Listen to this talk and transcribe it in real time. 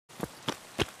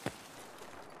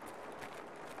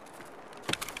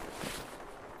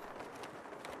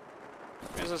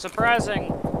There's a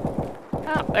surprising...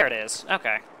 Oh, there it is.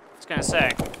 Okay. I was gonna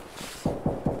say. The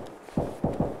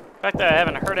fact that I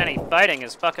haven't heard any fighting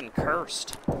is fucking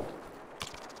cursed.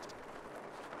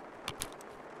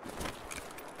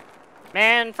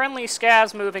 Man, friendly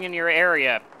scavs moving in your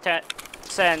area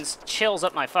sends chills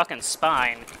up my fucking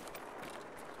spine.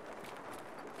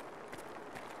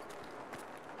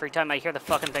 Every time I hear the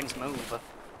fucking things move.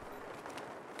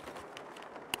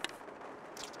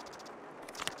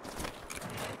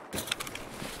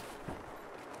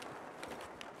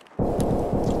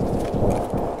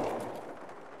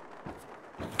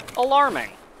 Alarming.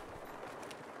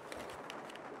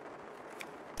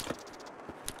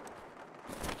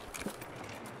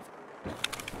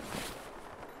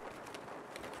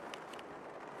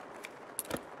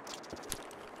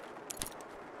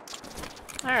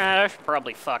 Alright, I should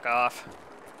probably fuck off.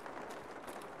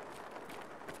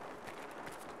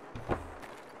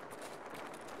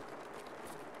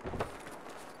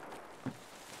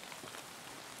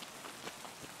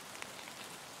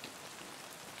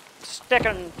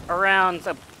 Sticking around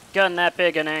a gun that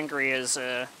big and angry is,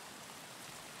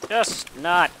 just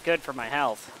not good for my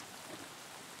health.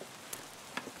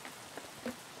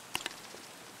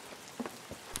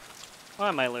 Why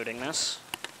am I looting this?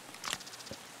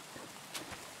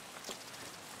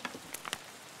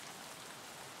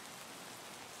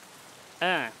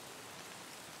 Eh.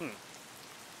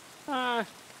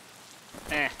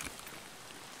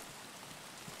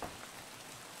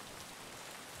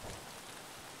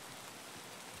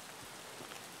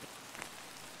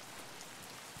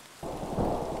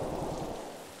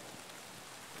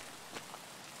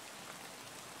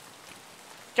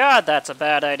 God, that's a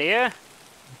bad idea.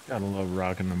 Gotta love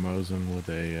rocking the Mosin with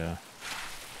a,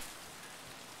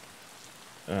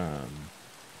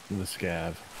 the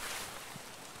scav.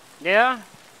 Yeah?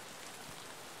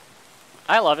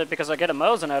 I love it because I get a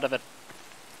Mosin out of it.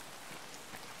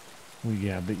 Well,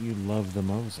 yeah, but you love the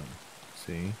Mosin.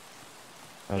 See?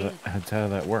 That's how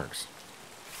that works.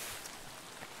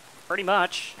 Pretty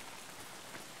much.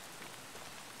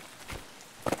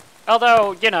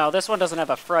 Although, you know, this one doesn't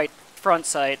have a front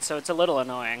sight, so it's a little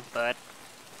annoying, but...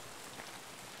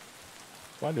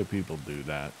 Why do people do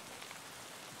that?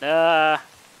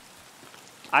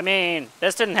 I mean,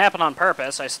 this didn't happen on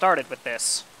purpose. I started with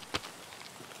this.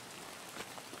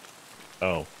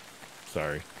 Oh,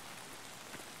 sorry.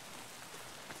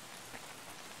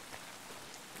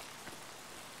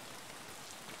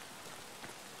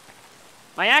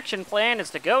 My action plan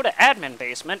is to go to admin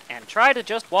basement and try to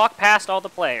just walk past all the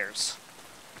players.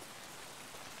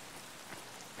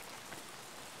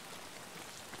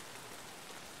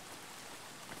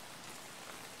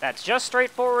 That's just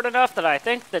straightforward enough that I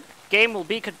think the game will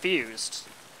be confused.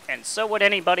 And so would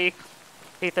anybody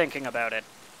be thinking about it.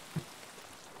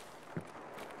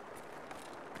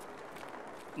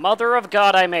 Mother of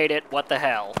God, I made it. What the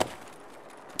hell?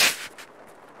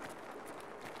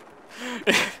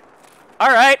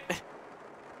 Alright.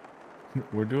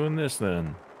 We're doing this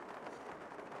then.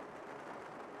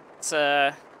 It's,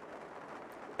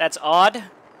 that's odd.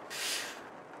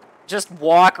 Just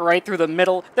walk right through the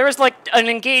middle. There was like an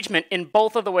engagement in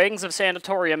both of the wings of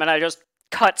Sanatorium, and I just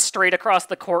cut straight across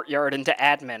the courtyard into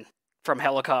admin from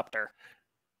helicopter.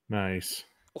 Nice.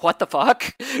 What the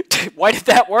fuck? Why did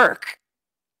that work?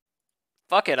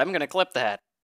 Fuck it, I'm gonna clip that.